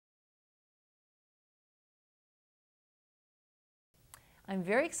I'm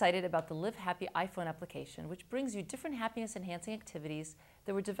very excited about the Live Happy iPhone application, which brings you different happiness-enhancing activities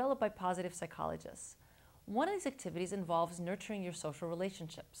that were developed by positive psychologists. One of these activities involves nurturing your social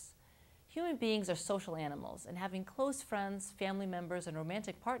relationships. Human beings are social animals, and having close friends, family members, and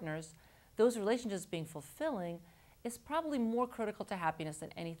romantic partners, those relationships being fulfilling, is probably more critical to happiness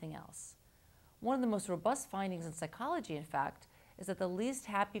than anything else. One of the most robust findings in psychology, in fact, is that the least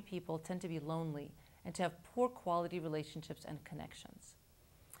happy people tend to be lonely and to have poor quality relationships and connections.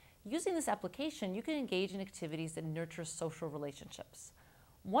 Using this application, you can engage in activities that nurture social relationships.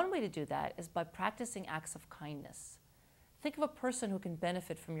 One way to do that is by practicing acts of kindness. Think of a person who can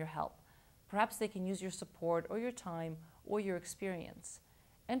benefit from your help. Perhaps they can use your support or your time or your experience.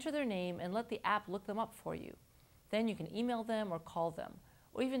 Enter their name and let the app look them up for you. Then you can email them or call them,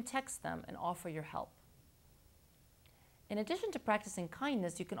 or even text them and offer your help. In addition to practicing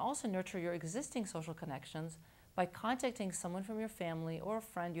kindness, you can also nurture your existing social connections by contacting someone from your family or a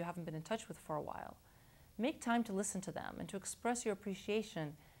friend you haven't been in touch with for a while. Make time to listen to them and to express your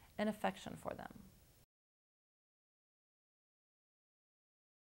appreciation and affection for them.